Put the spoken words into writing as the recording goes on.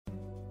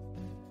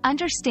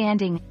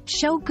Understanding,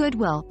 Show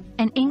Goodwill,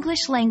 an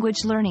English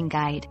language learning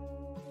guide.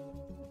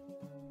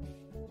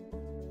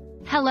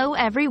 Hello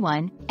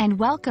everyone, and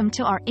welcome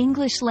to our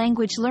English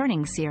language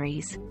learning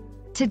series.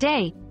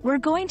 Today, we're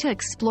going to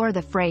explore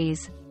the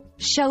phrase,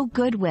 show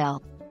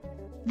goodwill.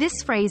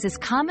 This phrase is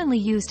commonly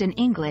used in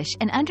English,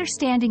 and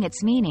understanding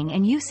its meaning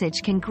and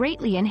usage can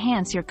greatly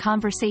enhance your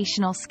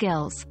conversational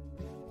skills.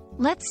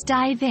 Let's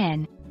dive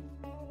in.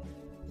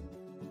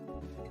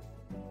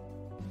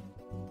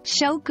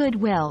 Show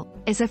goodwill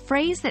is a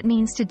phrase that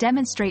means to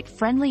demonstrate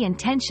friendly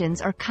intentions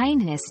or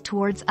kindness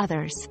towards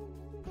others.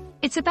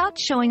 It's about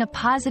showing a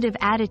positive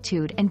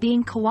attitude and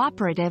being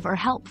cooperative or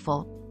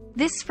helpful.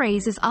 This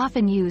phrase is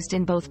often used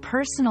in both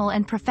personal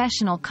and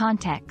professional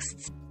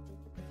contexts.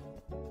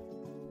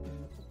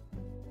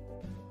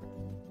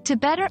 To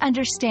better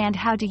understand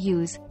how to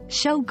use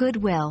show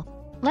goodwill,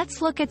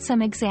 let's look at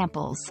some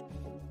examples.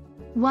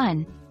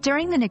 1.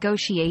 During the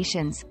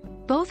negotiations,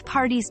 both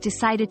parties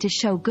decided to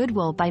show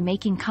goodwill by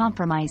making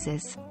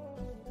compromises.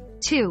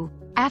 2.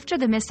 After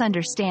the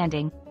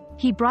misunderstanding,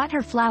 he brought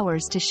her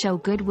flowers to show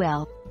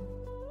goodwill.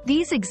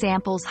 These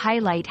examples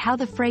highlight how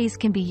the phrase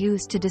can be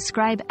used to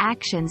describe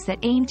actions that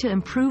aim to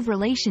improve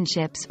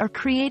relationships or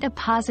create a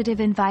positive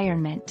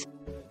environment.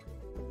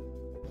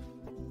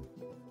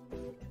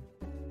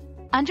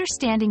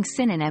 Understanding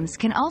synonyms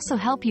can also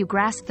help you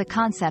grasp the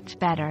concept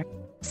better.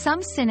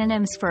 Some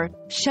synonyms for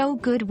show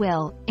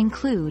goodwill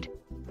include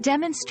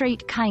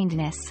demonstrate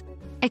kindness,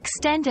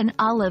 extend an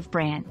olive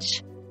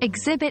branch,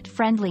 exhibit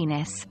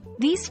friendliness.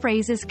 These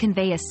phrases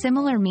convey a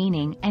similar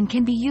meaning and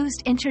can be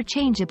used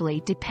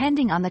interchangeably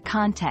depending on the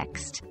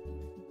context.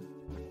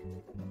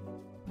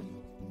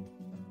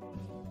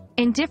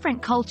 In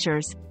different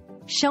cultures,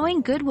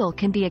 showing goodwill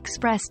can be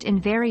expressed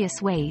in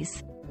various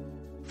ways.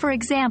 For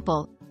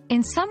example,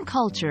 in some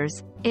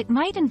cultures, it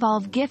might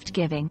involve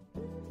gift-giving,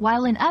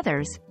 while in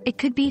others, it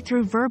could be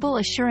through verbal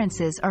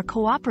assurances or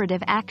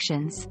cooperative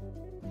actions.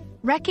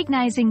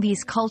 Recognizing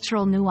these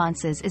cultural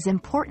nuances is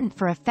important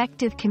for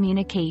effective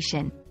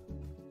communication.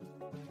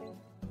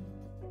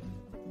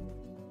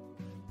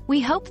 We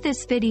hope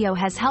this video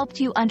has helped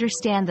you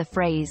understand the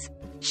phrase,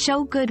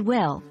 show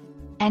goodwill,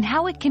 and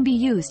how it can be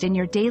used in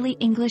your daily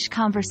English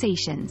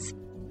conversations.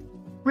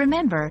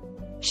 Remember,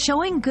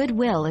 showing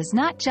goodwill is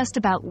not just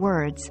about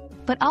words,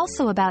 but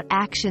also about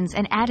actions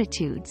and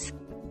attitudes.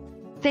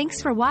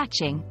 Thanks for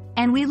watching,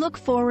 and we look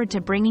forward to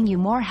bringing you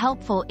more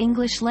helpful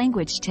English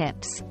language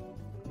tips.